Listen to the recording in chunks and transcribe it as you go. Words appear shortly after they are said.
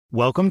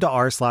Welcome to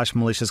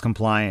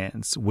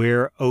r/Maliciouscompliance,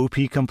 where OP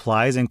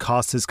complies and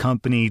costs his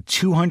company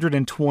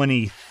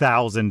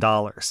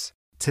 $220,000.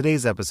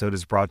 Today's episode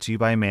is brought to you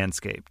by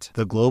Manscaped,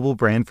 the global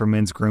brand for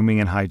men's grooming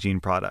and hygiene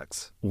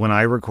products. When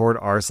I record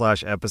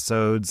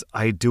r/episodes,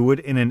 I do it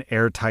in an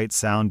airtight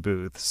sound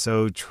booth,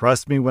 so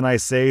trust me when I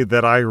say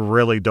that I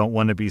really don't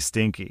want to be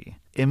stinky.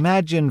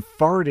 Imagine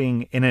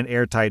farting in an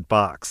airtight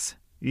box.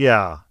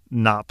 Yeah,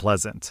 not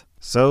pleasant.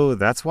 So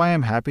that's why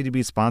I'm happy to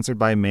be sponsored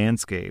by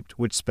Manscaped,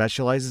 which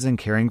specializes in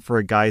caring for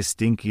a guy's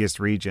stinkiest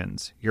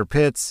regions: your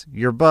pits,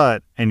 your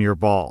butt, and your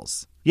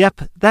balls.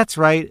 Yep, that's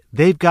right,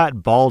 they've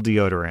got ball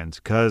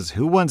deodorant, 'cause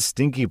who wants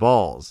stinky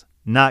balls?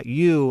 Not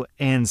you,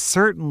 and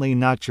certainly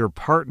not your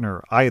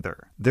partner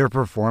either. Their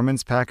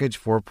Performance Package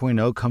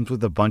 4.0 comes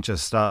with a bunch of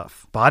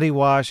stuff: body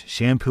wash,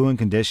 shampoo and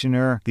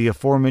conditioner, the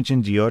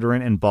aforementioned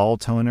deodorant and ball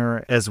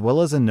toner, as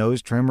well as a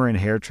nose trimmer and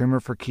hair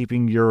trimmer for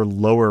keeping your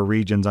lower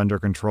regions under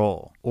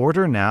control.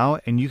 Order now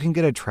and you can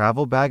get a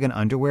travel bag and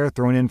underwear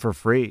thrown in for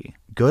free.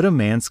 Go to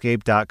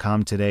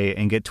manscaped.com today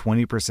and get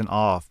 20%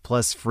 off,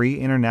 plus free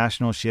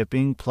international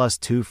shipping, plus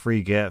 2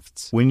 free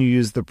gifts when you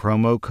use the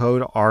promo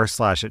code r/ at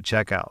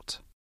checkout.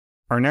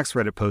 Our next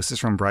Reddit post is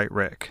from Bright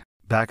Rick.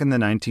 Back in the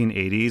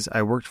 1980s,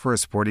 I worked for a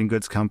sporting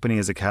goods company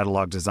as a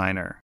catalog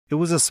designer. It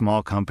was a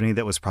small company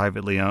that was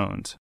privately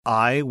owned.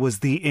 I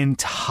was the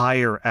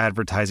entire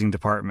advertising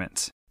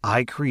department.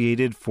 I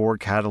created 4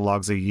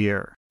 catalogs a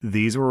year.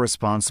 These were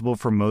responsible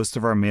for most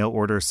of our mail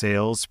order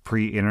sales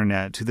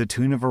pre-internet to the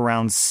tune of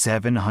around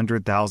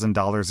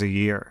 $700,000 a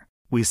year.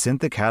 We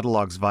sent the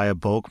catalogs via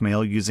bulk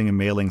mail using a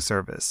mailing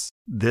service.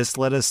 This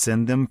let us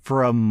send them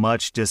for a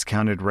much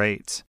discounted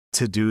rate.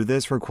 To do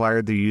this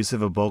required the use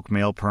of a bulk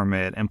mail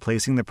permit and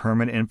placing the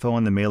permit info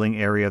in the mailing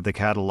area of the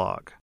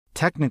catalog.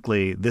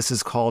 Technically, this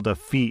is called a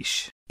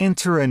fiche.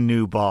 Enter a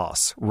new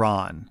boss,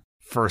 Ron.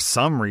 For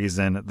some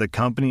reason, the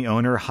company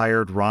owner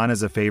hired Ron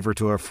as a favor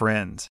to a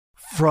friend.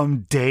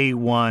 From day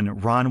one,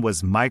 Ron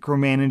was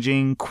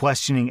micromanaging,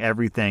 questioning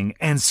everything,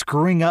 and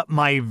screwing up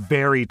my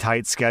very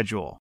tight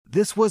schedule.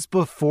 This was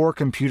before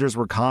computers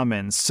were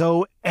common,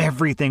 so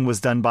everything was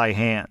done by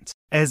hand.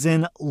 As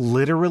in,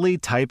 literally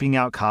typing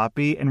out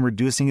copy and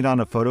reducing it on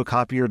a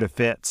photocopier to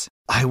fit.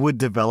 I would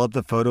develop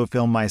the photo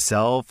film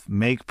myself,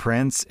 make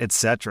prints,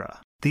 etc.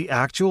 The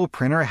actual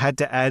printer had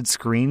to add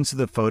screens to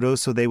the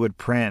photos so they would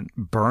print,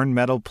 burn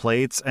metal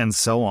plates, and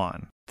so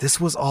on. This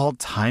was all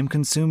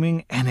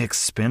time-consuming and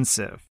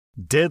expensive.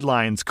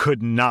 Deadlines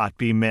could not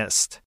be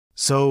missed.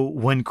 So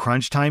when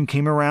crunch time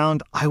came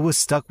around, I was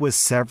stuck with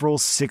several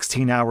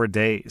 16-hour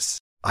days.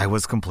 I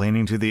was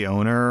complaining to the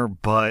owner,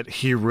 but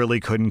he really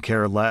couldn't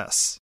care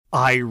less.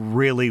 I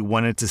really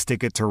wanted to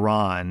stick it to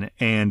Ron,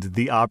 and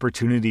the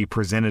opportunity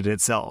presented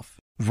itself.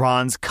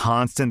 Ron's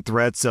constant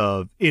threats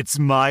of, "It's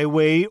my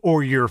way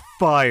or you're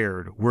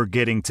fired," were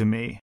getting to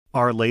me.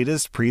 Our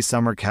latest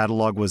pre-summer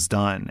catalog was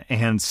done,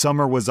 and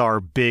summer was our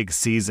big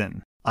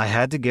season. I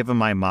had to give him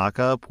my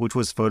mock-up, which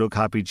was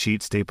photocopied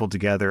sheets stapled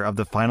together, of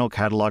the final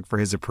catalog for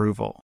his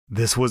approval.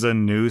 This was a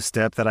new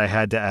step that I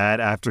had to add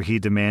after he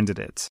demanded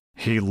it.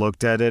 He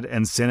looked at it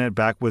and sent it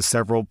back with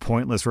several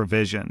pointless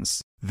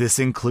revisions. This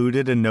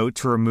included a note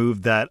to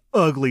remove that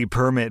ugly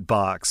permit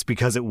box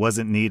because it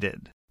wasn't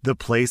needed. The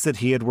place that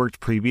he had worked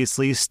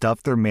previously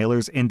stuffed their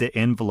mailers into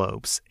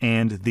envelopes,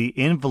 and the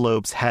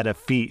envelopes had a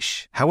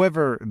fiche.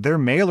 However, their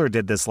mailer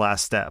did this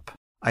last step.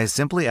 I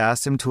simply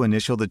asked him to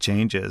initial the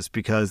changes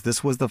because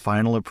this was the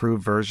final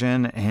approved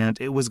version and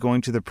it was going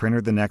to the printer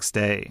the next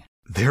day.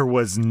 There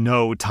was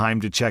no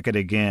time to check it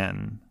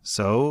again,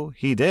 so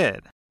he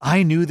did.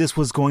 I knew this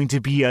was going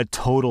to be a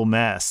total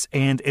mess,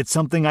 and it's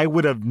something I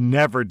would have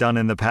never done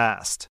in the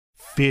past.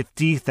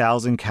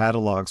 50,000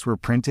 catalogs were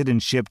printed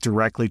and shipped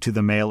directly to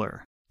the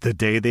mailer. The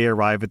day they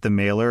arrive at the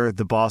mailer,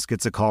 the boss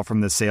gets a call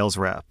from the sales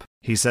rep.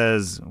 He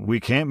says, "We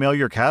can't mail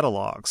your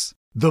catalogs."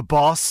 The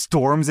boss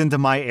storms into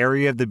my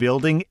area of the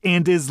building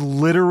and is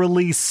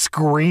literally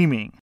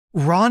screaming.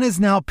 Ron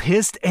is now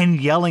pissed and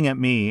yelling at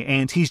me,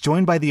 and he's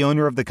joined by the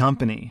owner of the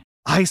company.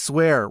 I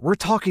swear, we're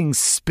talking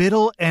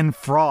spittle and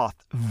froth,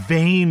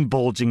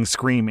 vein-bulging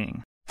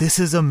screaming. This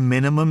is a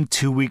minimum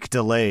 2-week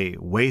delay,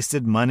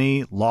 wasted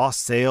money,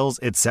 lost sales,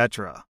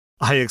 etc.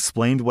 I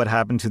explained what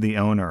happened to the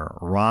owner,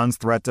 Ron's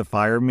threat to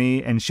fire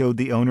me, and showed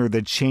the owner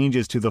the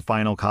changes to the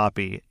final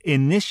copy,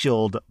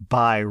 initialed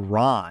by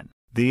Ron.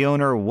 The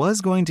owner was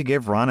going to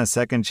give Ron a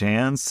second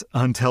chance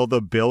until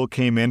the bill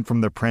came in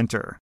from the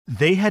printer.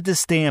 They had to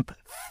stamp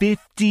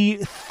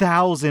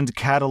 50,000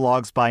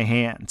 catalogs by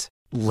hand.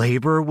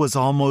 Labor was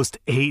almost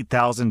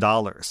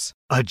 $8,000.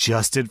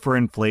 Adjusted for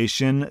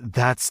inflation,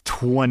 that's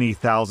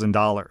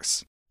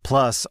 $20,000.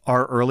 Plus,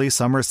 our early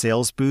summer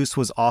sales boost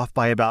was off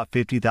by about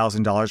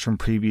 $50,000 from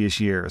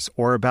previous years,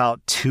 or about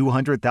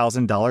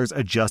 $200,000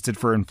 adjusted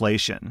for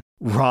inflation.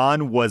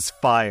 Ron was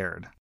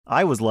fired.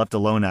 I was left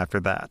alone after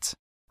that.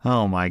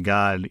 Oh my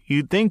God,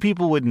 you'd think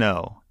people would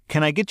know.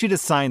 Can I get you to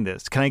sign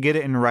this? Can I get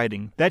it in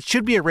writing? That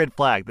should be a red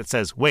flag that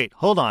says, wait,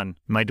 hold on,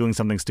 am I doing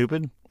something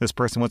stupid? This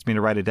person wants me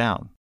to write it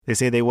down. They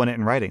say they want it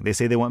in writing. They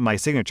say they want my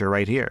signature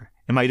right here.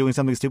 Am I doing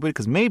something stupid?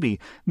 Because maybe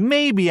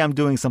I'm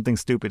doing something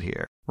stupid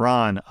here.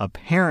 Ron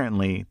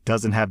apparently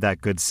doesn't have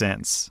that good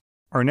sense.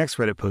 Our next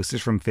Reddit post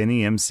is from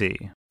Finney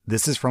MC.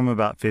 This is from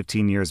about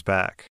 15 years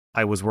back.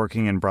 I was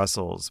working in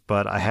Brussels,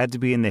 but I had to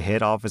be in the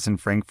head office in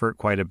Frankfurt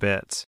quite a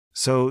bit.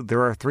 So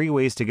there are 3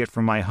 ways to get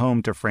from my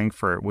home to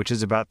Frankfurt, which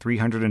is about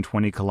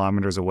 320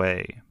 kilometers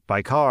away.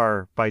 By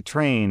car, by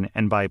train,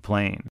 and by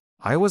plane.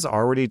 I was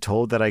already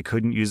told that I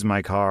couldn't use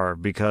my car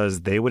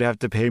because they would have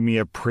to pay me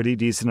a pretty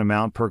decent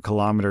amount per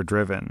kilometer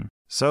driven.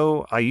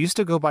 So I used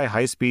to go by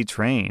high-speed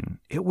train.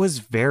 It was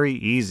very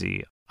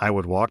easy. I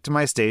would walk to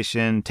my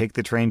station, take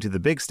the train to the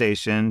big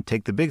station,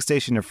 take the big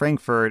station to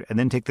Frankfurt, and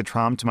then take the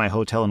tram to my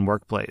hotel and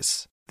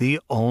workplace. The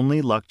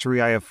only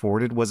luxury I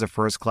afforded was a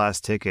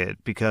first-class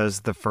ticket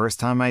because the first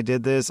time I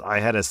did this, I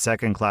had a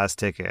second-class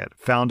ticket,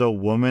 found a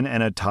woman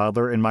and a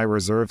toddler in my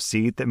reserved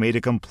seat that made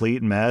a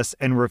complete mess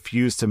and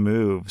refused to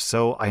move,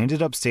 so I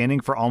ended up standing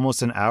for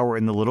almost an hour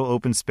in the little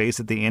open space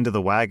at the end of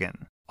the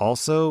wagon.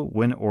 Also,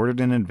 when ordered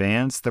in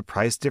advance, the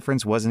price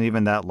difference wasn't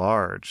even that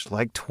large,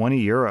 like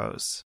 20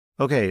 euros.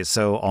 Okay,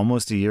 so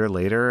almost a year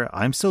later,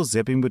 I'm still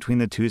zipping between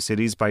the 2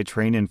 cities by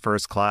train in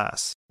first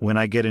class. When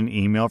I get an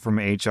email from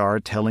HR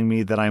telling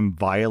me that I'm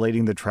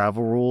violating the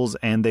travel rules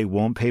and they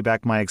won't pay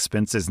back my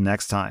expenses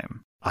next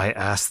time, I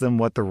ask them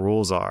what the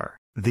rules are.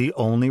 The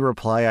only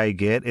reply I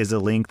get is a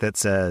link that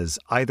says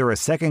either a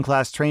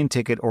second-class train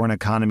ticket or an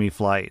economy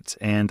flight,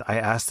 and I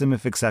ask them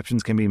if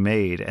exceptions can be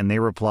made, and they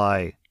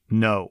reply,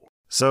 no.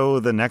 So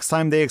the next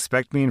time they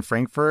expect me in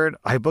Frankfurt,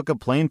 I book a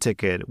plane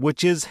ticket,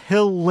 which is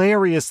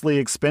hilariously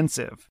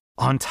expensive.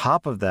 On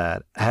top of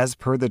that, as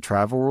per the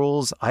travel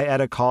rules, I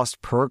add a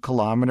cost per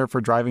kilometer for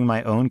driving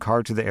my own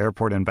car to the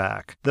airport and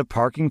back, the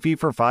parking fee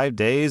for 5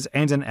 days,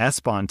 and an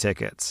S-Bahn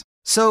ticket.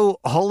 So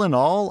all in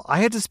all, I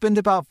had to spend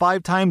about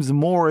 5 times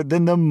more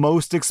than the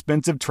most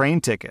expensive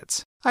train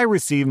tickets. I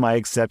received my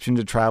exception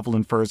to travel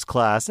in first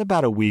class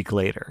about a week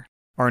later.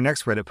 Our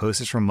next Reddit post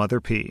is from Mother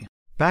P.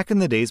 Back in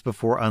the days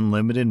before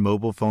unlimited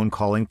mobile phone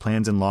calling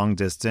plans and long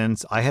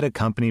distance, I had a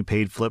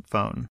company-paid flip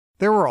phone.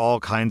 There were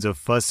all kinds of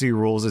fussy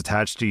rules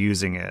attached to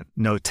using it.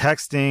 No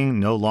texting,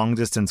 no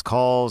long-distance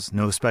calls,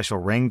 no special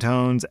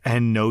ringtones,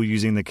 and no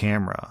using the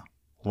camera.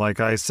 Like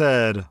I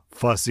said,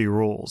 fussy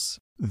rules.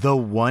 The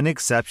one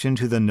exception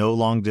to the no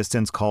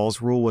long-distance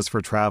calls rule was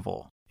for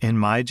travel. In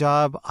my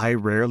job, I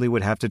rarely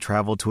would have to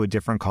travel to a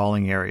different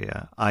calling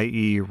area,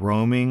 i.e.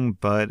 roaming,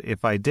 but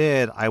if I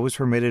did, I was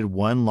permitted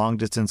 1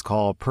 long-distance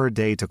call per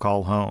day to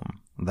call home.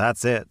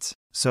 That's it.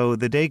 So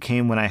the day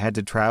came when I had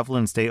to travel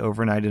and stay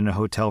overnight in a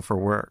hotel for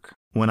work.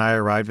 When I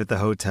arrived at the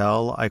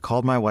hotel, I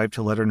called my wife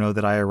to let her know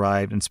that I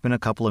arrived and spent a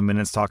couple of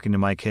minutes talking to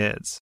my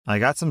kids. I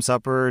got some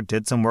supper,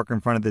 did some work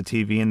in front of the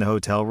TV in the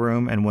hotel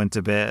room, and went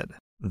to bed.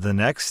 The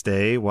next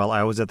day, while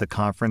I was at the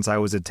conference I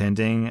was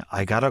attending,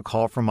 I got a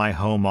call from my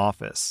home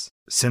office.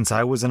 Since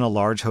I was in a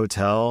large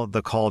hotel,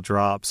 the call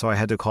dropped, so I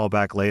had to call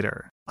back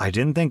later. I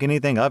didn't think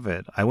anything of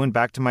it. I went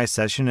back to my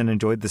session and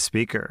enjoyed the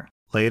speaker.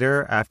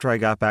 Later, after I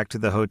got back to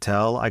the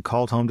hotel, I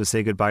called home to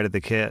say goodbye to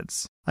the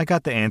kids. I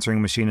got the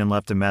answering machine and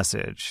left a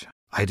message.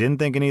 I didn't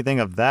think anything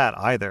of that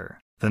either.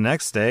 The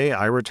next day,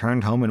 I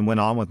returned home and went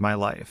on with my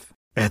life.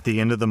 At the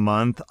end of the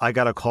month, I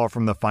got a call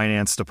from the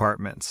finance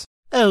department.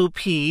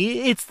 OP,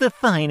 it's the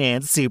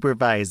finance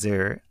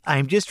supervisor.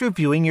 I'm just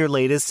reviewing your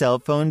latest cell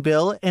phone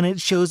bill, and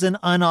it shows an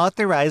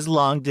unauthorized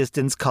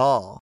long-distance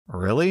call.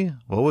 Really?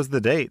 What was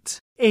the date?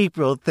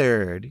 April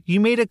 3rd.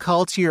 You made a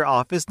call to your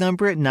office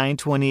number at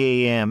 9:20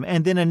 a.m.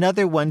 and then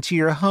another one to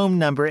your home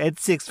number at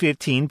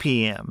 6:15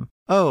 p.m.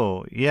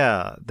 Oh,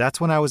 yeah,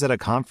 that's when I was at a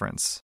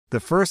conference. The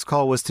first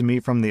call was to me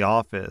from the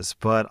office,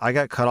 but I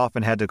got cut off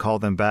and had to call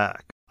them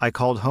back. I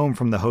called home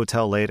from the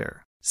hotel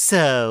later.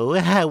 So,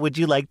 how would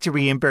you like to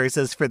reimburse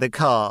us for the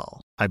call?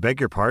 I beg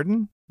your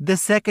pardon? The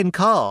second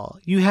call.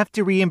 You have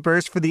to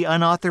reimburse for the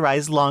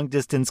unauthorized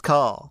long-distance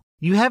call.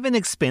 You have an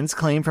expense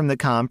claim from the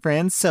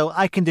conference, so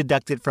I can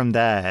deduct it from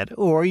that,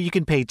 or you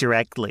can pay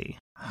directly.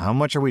 How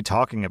much are we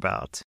talking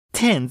about?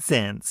 10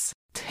 cents.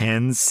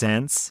 10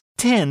 cents?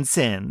 10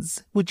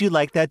 cents. Would you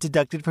like that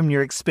deducted from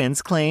your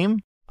expense claim?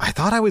 I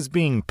thought I was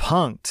being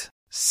punked.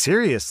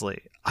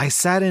 Seriously. I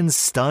sat in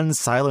stunned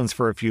silence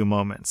for a few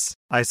moments.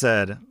 I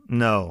said,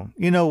 no,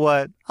 you know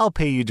what? I'll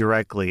pay you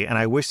directly, and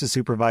I wish the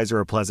supervisor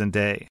a pleasant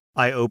day.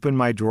 I opened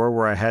my drawer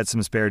where I had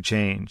some spare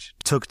change,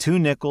 took 2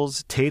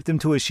 nickels, taped them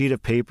to a sheet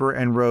of paper,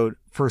 and wrote,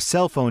 for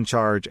cell phone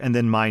charge, and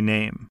then my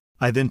name.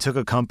 I then took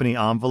a company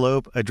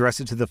envelope,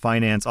 addressed it to the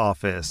finance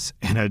office,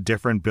 in a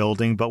different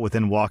building but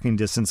within walking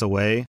distance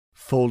away,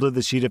 folded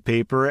the sheet of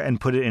paper,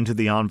 and put it into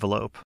the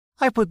envelope.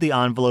 I put the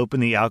envelope in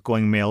the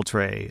outgoing mail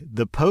tray,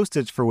 the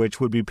postage for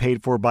which would be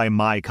paid for by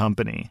my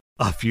company.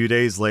 A few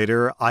days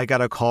later, I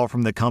got a call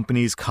from the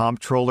company's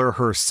comptroller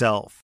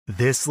herself.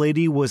 This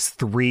lady was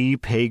 3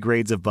 pay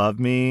grades above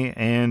me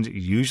and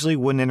usually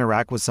wouldn't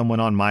interact with someone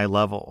on my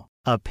level.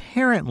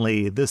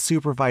 Apparently, the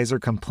supervisor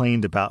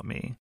complained about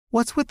me.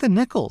 What's with the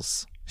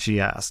nickels? She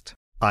asked.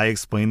 I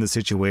explained the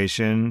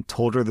situation,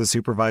 told her the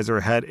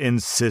supervisor had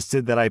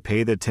insisted that I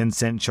pay the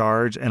 10-cent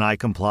charge, and I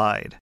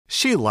complied.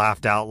 She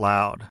laughed out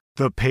loud.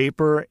 The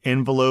paper,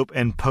 envelope,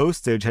 and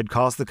postage had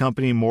cost the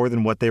company more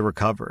than what they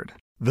recovered.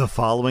 The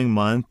following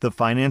month, the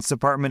finance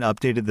department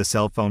updated the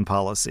cell phone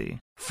policy.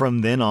 From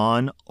then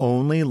on,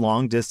 only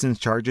long-distance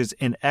charges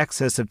in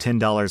excess of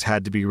 $10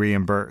 had to be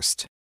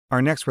reimbursed.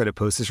 Our next Reddit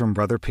post is from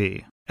Brother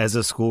P. As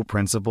a school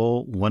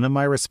principal, one of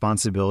my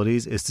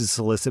responsibilities is to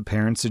solicit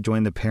parents to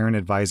join the Parent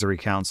Advisory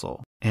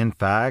Council. In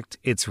fact,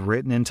 it's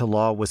written into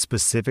law with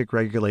specific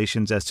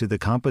regulations as to the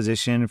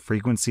composition,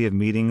 frequency of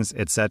meetings,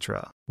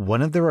 etc.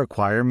 One of the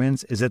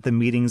requirements is that the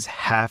meetings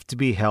have to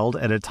be held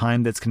at a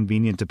time that's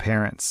convenient to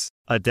parents.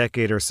 A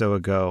decade or so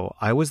ago,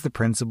 I was the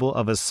principal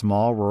of a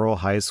small rural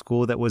high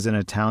school that was in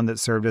a town that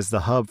served as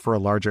the hub for a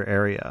larger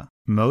area.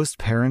 Most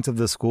parents of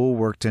the school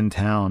worked in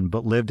town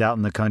but lived out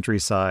in the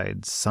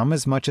countryside, some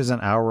as much as an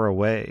hour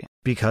away.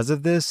 Because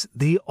of this,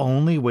 the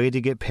only way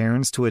to get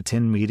parents to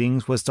attend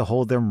meetings was to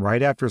hold them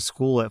right after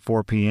school at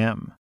 4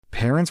 p.m.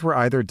 Parents were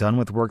either done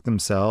with work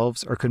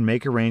themselves or could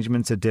make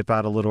arrangements to dip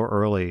out a little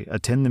early,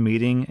 attend the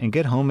meeting, and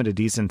get home at a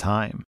decent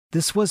time.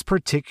 This was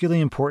particularly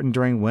important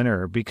during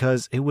winter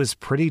because it was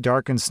pretty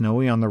dark and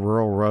snowy on the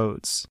rural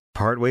roads.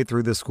 Partway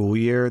through the school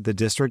year, the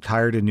district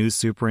hired a new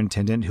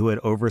superintendent who had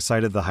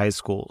oversight of the high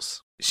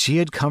schools. She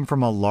had come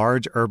from a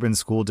large urban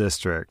school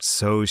district,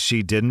 so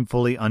she didn't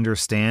fully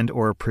understand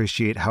or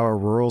appreciate how a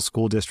rural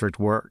school district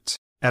worked.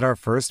 At our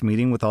first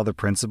meeting with all the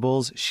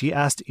principals, she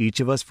asked each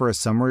of us for a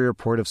summary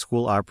report of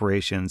school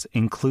operations,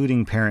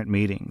 including parent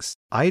meetings.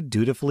 I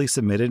dutifully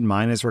submitted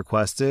mine as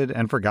requested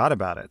and forgot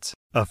about it.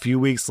 A few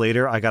weeks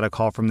later, I got a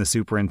call from the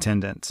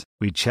superintendent.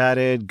 We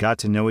chatted, got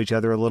to know each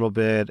other a little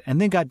bit, and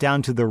then got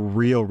down to the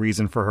real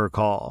reason for her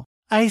call.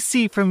 "I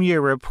see from your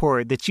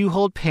report that you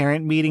hold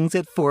parent meetings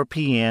at 4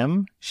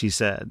 p.m., she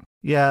said.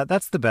 "Yeah,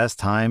 that's the best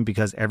time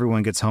because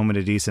everyone gets home at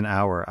a decent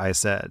hour," I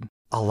said.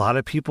 "A lot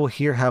of people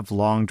here have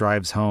long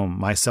drives home,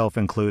 myself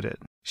included."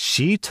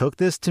 She took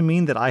this to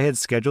mean that I had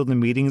scheduled the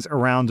meetings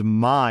around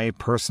my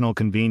personal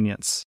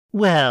convenience.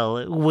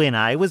 "Well, when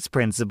I was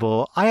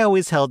principal, I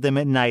always held them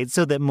at night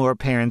so that more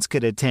parents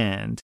could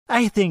attend.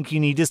 I think you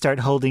need to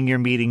start holding your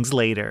meetings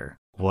later."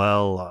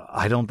 "Well,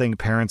 I don't think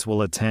parents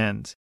will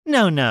attend."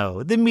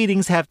 No, the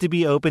meetings have to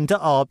be open to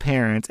all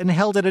parents and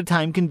held at a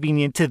time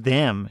convenient to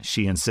them,"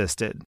 she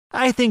insisted.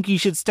 "I think you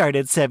should start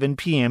at 7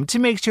 p.m. to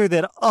make sure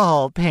that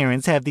all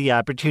parents have the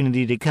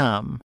opportunity to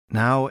come."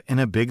 Now, in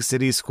a big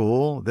city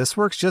school, this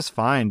works just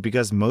fine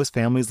because most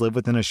families live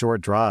within a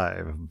short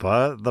drive,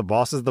 but the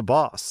boss is the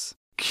boss.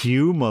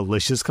 Cue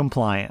malicious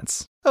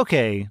compliance.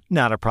 Okay,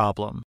 not a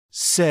problem.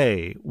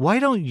 Say, why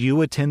don't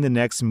you attend the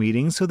next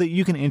meeting so that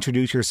you can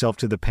introduce yourself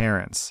to the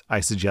parents,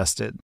 I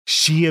suggested.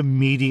 She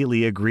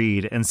immediately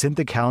agreed and sent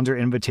the calendar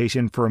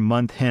invitation for a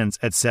month hence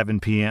at 7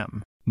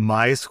 p.m.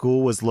 My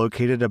school was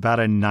located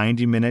about a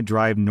 90-minute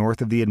drive north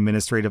of the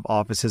administrative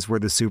offices where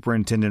the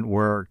superintendent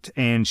worked,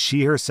 and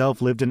she herself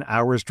lived an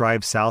hour's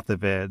drive south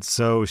of it,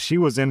 so she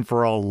was in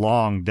for a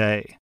long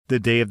day. The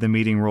day of the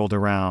meeting rolled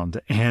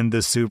around, and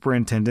the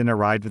superintendent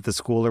arrived at the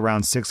school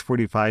around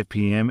 6:45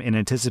 p.m. in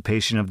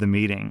anticipation of the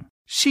meeting.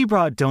 She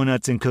brought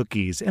donuts and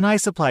cookies, and I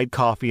supplied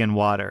coffee and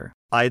water.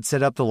 I'd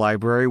set up the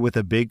library with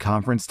a big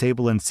conference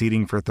table and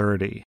seating for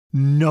 30.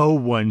 No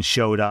one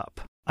showed up.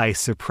 I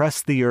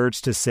suppressed the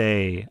urge to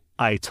say,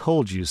 "I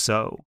told you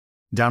so."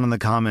 Down in the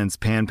comments,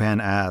 Pan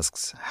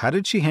asks, how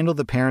did she handle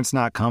the parents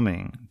not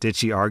coming? Did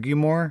she argue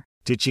more?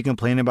 Did she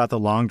complain about the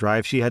long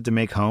drive she had to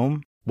make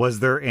home?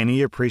 Was there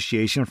any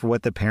appreciation for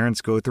what the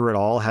parents go through at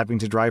all, having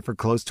to drive for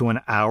close to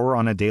an hour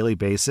on a daily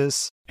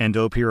basis? And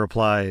OP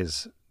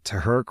replies,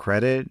 to her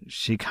credit,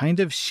 she kind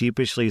of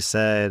sheepishly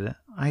said,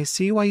 "I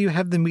see why you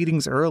have the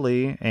meetings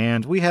early,"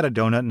 and we had a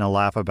donut and a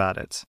laugh about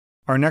it.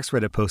 Our next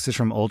Reddit post is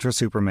from Ultra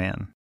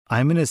Superman.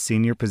 I'm in a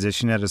senior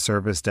position at a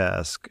service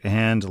desk,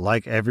 and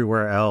like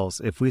everywhere else,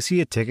 if we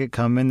see a ticket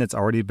come in that's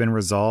already been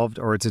resolved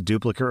or it's a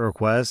duplicate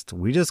request,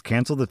 we just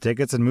cancel the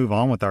tickets and move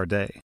on with our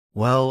day.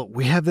 Well,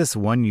 we have this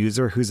one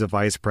user who's a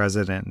vice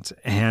president,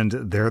 and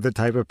they're the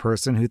type of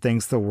person who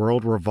thinks the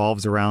world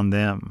revolves around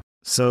them.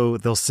 So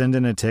they'll send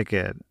in a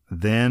ticket,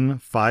 then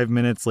 5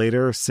 minutes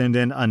later send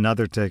in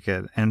another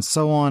ticket, and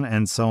so on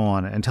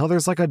until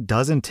there's like a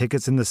dozen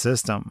tickets in the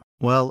system.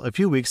 Well, a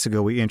few weeks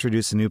ago we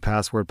introduced a new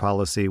password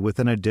policy with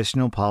an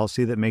additional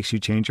policy that makes you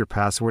change your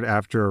password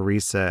after a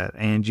reset,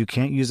 and you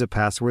can't use a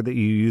password that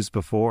you used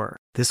before.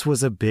 This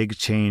was a big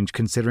change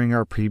considering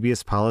our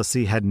previous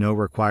policy had no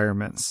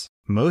requirements.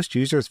 Most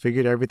users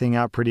figured everything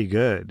out pretty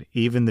good,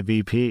 even the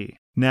VP.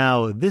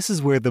 Now, this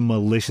is where the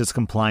malicious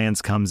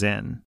compliance comes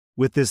in.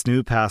 With this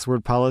new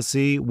password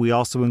policy, we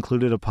also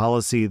included a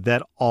policy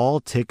that all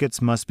tickets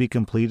must be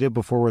completed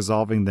before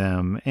resolving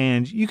them,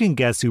 and you can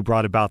guess who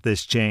brought about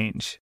this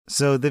change.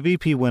 So the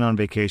VP went on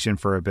vacation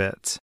for a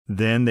bit.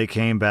 Then they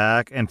came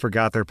back and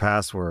forgot their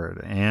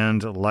password,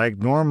 and like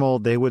normal,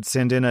 they would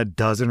send in a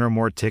dozen or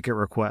more ticket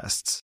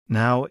requests.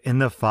 Now, in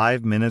the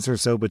 5 minutes or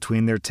so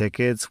between their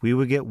tickets, we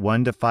would get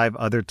 1 to 5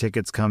 other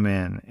tickets come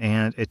in,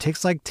 and it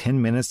takes like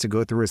 10 minutes to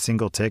go through a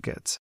single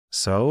ticket.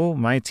 So,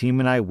 my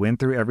team and I went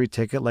through every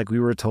ticket like we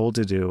were told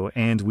to do,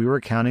 and we were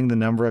counting the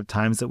number of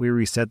times that we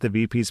reset the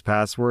VP's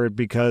password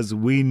because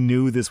we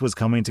knew this was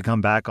coming to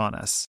come back on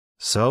us.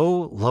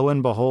 So, lo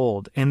and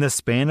behold, in the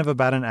span of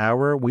about an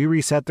hour, we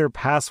reset their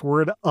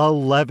password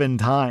 11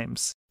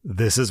 times.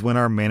 This is when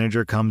our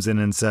manager comes in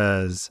and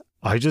says,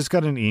 "I just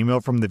got an email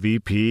from the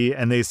VP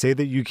and they say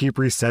that you keep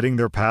resetting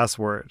their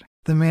password."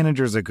 The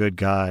manager's a good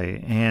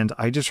guy, and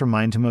I just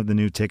remind him of the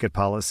new ticket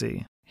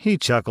policy. He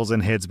chuckles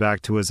and heads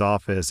back to his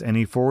office, and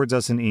he forwards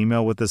us an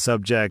email with the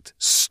subject,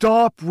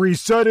 "Stop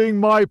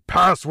resetting my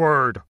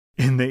password!"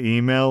 In the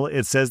email,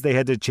 it says they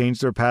had to change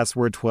their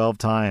password 12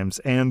 times,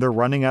 and they're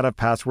running out of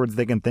passwords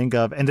they can think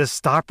of, and to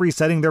stop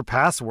resetting their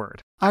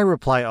password. I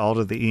reply all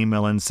to the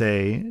email and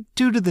say,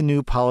 "Due to the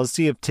new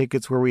policy of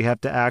tickets where we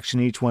have to action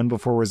each one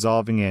before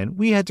resolving it,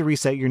 we had to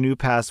reset your new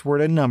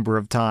password a number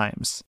of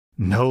times."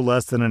 No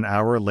less than an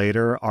hour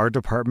later, our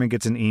department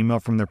gets an email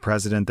from the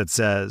president that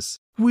says,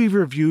 "We've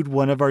reviewed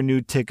one of our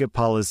new ticket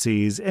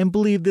policies and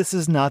believe this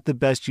is not the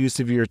best use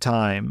of your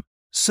time.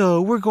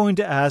 So we're going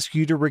to ask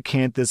you to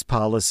recant this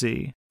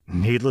policy."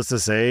 Needless to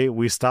say,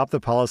 we stopped the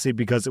policy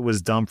because it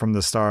was dumb from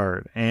the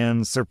start,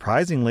 and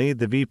surprisingly,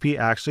 the VP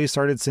actually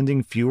started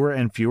sending fewer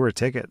and fewer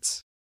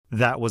tickets.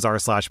 That was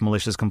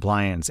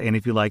r/maliciouscompliance, and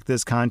if you like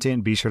this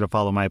content, be sure to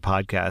follow my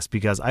podcast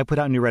because I put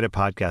out new Reddit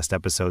podcast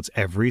episodes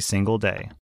every single day.